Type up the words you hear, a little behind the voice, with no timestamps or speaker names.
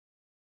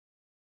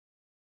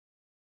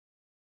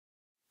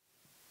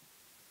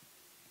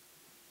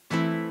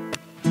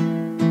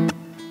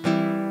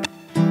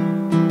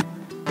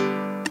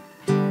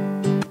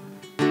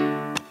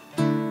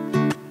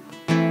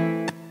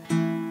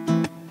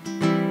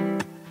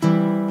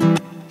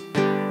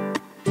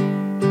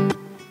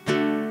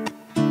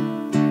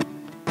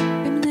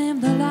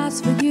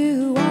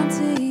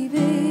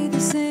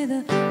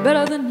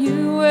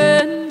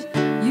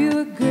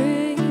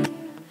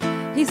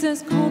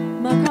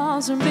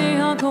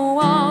behind the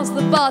walls.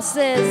 The boss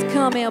says,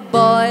 come here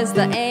boys,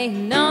 there ain't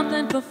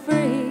nothing for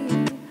free.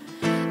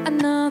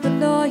 Another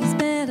lawyer's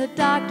bill, a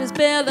doctor's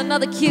bill,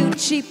 another cute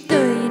cheap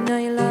thrill. You know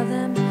you love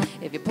them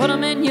if you put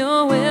them in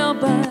your will,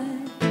 but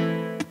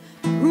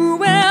who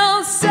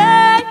will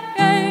save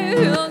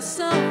your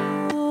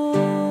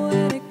soul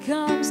when it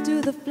comes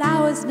to the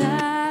flowers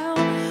now?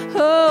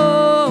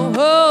 Oh,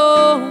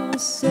 oh,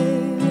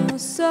 save your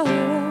soul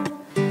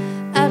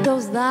of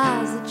those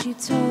lies that you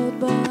told,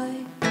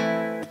 boy.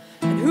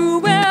 And who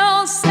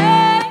will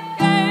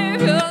save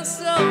your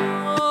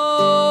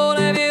soul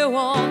if you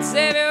won't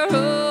save your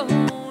own?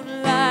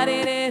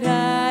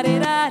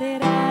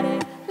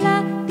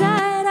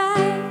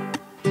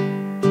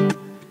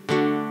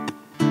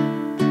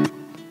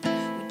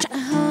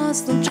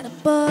 Don't try to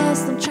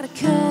bust, don't try to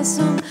cuss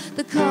them.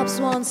 The cops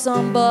want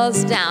some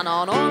buzz down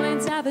on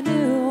Orleans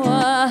Avenue.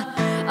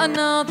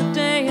 Another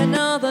day,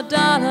 another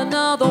dollar,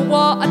 another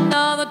war,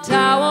 another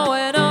tower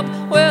went up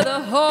where the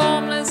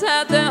homeless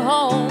had their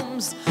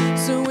homes.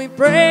 So we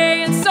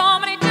pray in so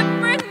many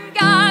different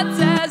gods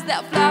as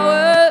their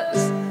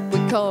flowers. We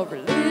call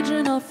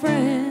religion our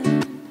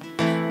friend.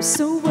 We're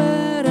so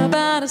worried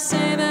about us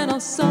saving our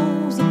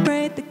souls,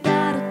 afraid that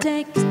God will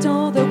take his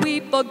toll, that we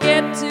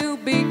forget to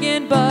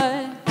begin.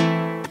 But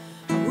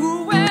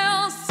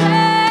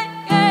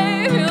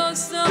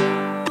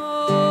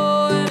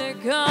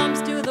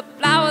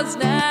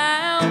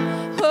now,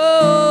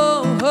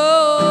 oh,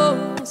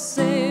 oh,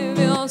 save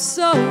your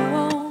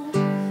soul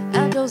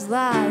of those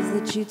lies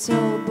that you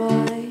told,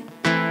 boy.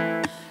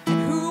 And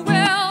who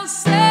will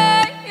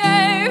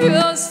save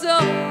your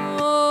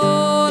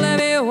soul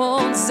if you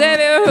won't save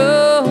your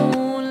own?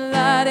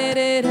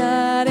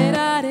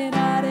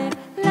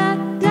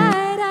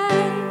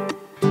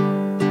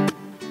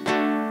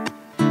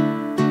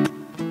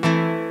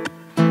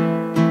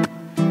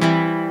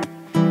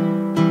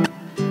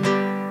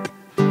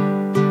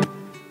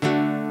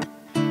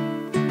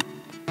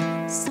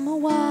 Some are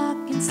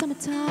walking, some are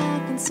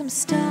talking, some are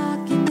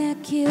stuck in their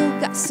queue.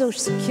 Got Social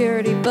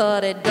Security,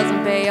 but it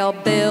doesn't pay your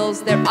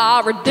bills. There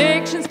are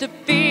addictions to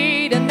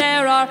feed, and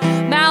there are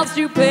mouths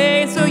to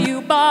pay. So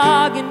you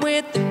bargain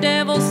with the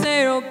devil,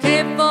 say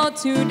okay for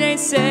 2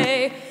 days.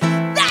 Say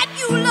that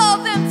you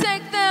love them,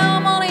 take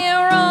them on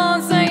your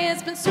own. Say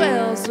it's been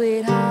swell,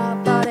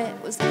 sweetheart, but it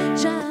was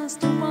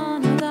just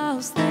one of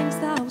those things,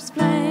 those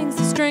flings,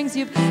 the strings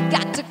you've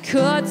got to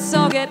cut.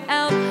 So get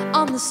out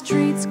on the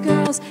streets,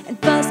 girls, and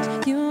bust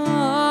your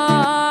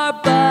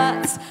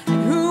butts.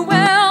 And who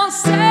will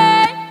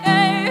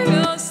save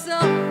your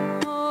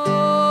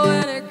soul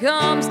when it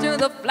comes to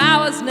the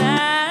flowers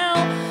now?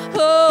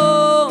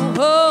 Oh,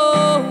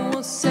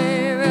 oh,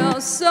 save your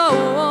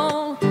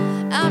soul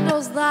out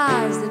those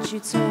lies that you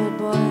told,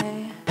 boy.